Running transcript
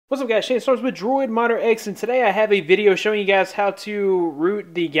What's up guys, Shane starts with Droid Modder X, and today I have a video showing you guys how to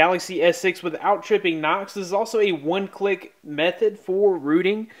root the Galaxy S6 without tripping Knox. This is also a one-click method for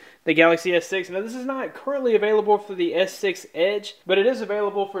rooting the Galaxy S6. Now this is not currently available for the S6 Edge, but it is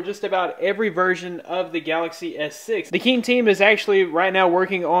available for just about every version of the Galaxy S6. The Keen team is actually right now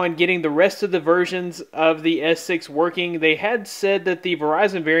working on getting the rest of the versions of the S6 working. They had said that the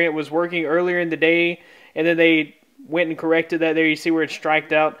Verizon variant was working earlier in the day, and then they went and corrected that. There you see where it's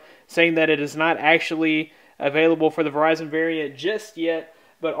striked out, saying that it is not actually available for the Verizon variant just yet,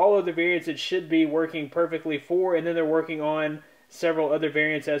 but all of the variants it should be working perfectly for, and then they're working on several other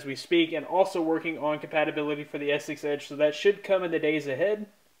variants as we speak, and also working on compatibility for the S6 Edge, so that should come in the days ahead.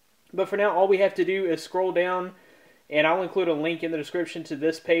 But for now, all we have to do is scroll down, and I'll include a link in the description to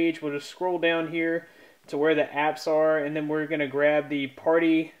this page. We'll just scroll down here to where the apps are, and then we're going to grab the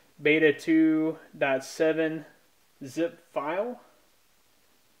Party Beta 2.7 zip file.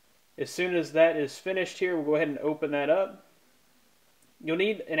 As soon as that is finished here, we'll go ahead and open that up. You'll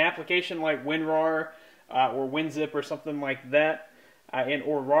need an application like WinRAR or WinZip or something like that,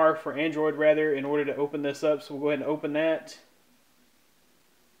 or RAR for Android rather, in order to open this up. So we'll go ahead and open that.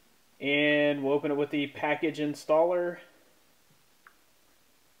 And we'll open it with the package installer.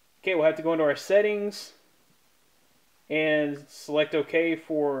 Okay, we'll have to go into our settings and select OK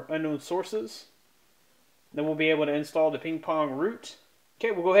for unknown sources. Then we'll be able to install the ping pong root.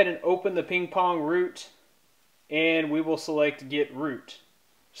 Okay, we'll go ahead and open the ping pong root, and we will select get root.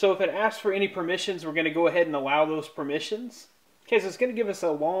 So if it asks for any permissions, we're going to go ahead and allow those permissions. Okay, so it's going to give us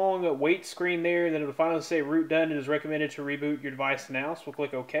a long wait screen there, and then it'll finally say root done. It is recommended to reboot your device now. So we'll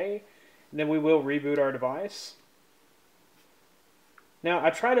click OK, and then we will reboot our device. Now, I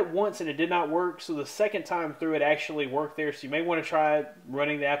tried it once and it did not work, so the second time through it actually worked there. So you may want to try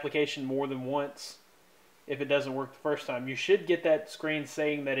running the application more than once. If it doesn't work the first time, you should get that screen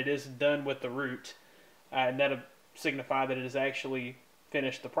saying that it is done with the root, and that'll signify that it has actually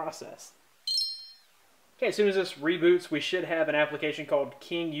finished the process. Okay, as soon as this reboots, we should have an application called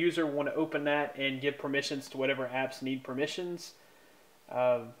King User. We want to open that and give permissions to whatever apps need permissions.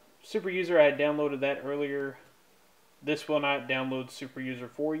 Super User, I had downloaded that earlier. This will not download Super User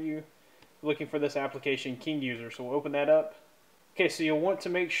for you. Looking for this application, King User, so we'll open that up. Okay, so you'll want to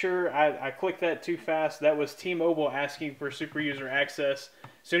make sure, I clicked that too fast. That was T-Mobile asking for super user access. As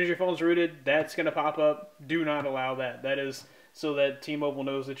soon as your phone's rooted, that's going to pop up. Do not allow that. That is so that T-Mobile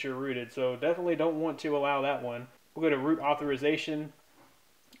knows that you're rooted. So definitely don't want to allow that one. We'll go to root authorization.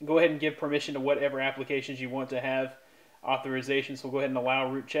 Go ahead and give permission to whatever applications you want to have authorization. So we'll go ahead and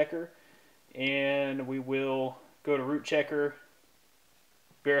allow root checker. And we will go to root checker,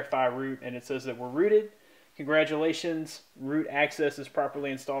 verify root, and it says that we're rooted. Congratulations, root access is properly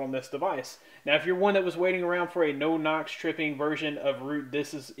installed on this device. Now, if you're one that was waiting around for a no Knox tripping version of root,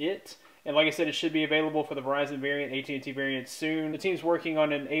 this is it. And like I said, it should be available for the Verizon variant, at&t variant soon. The team's working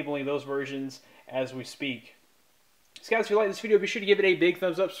on enabling those versions as we speak. So guys, if you like this video, be sure to give it a big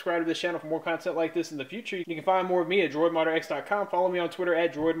thumbs up. Subscribe to this channel for more content like this in the future. You can find more of me at droidmodderx.com. Follow me on Twitter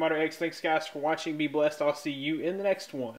at droidmodderx. Thanks guys for watching. Be blessed. I'll see you in the next one.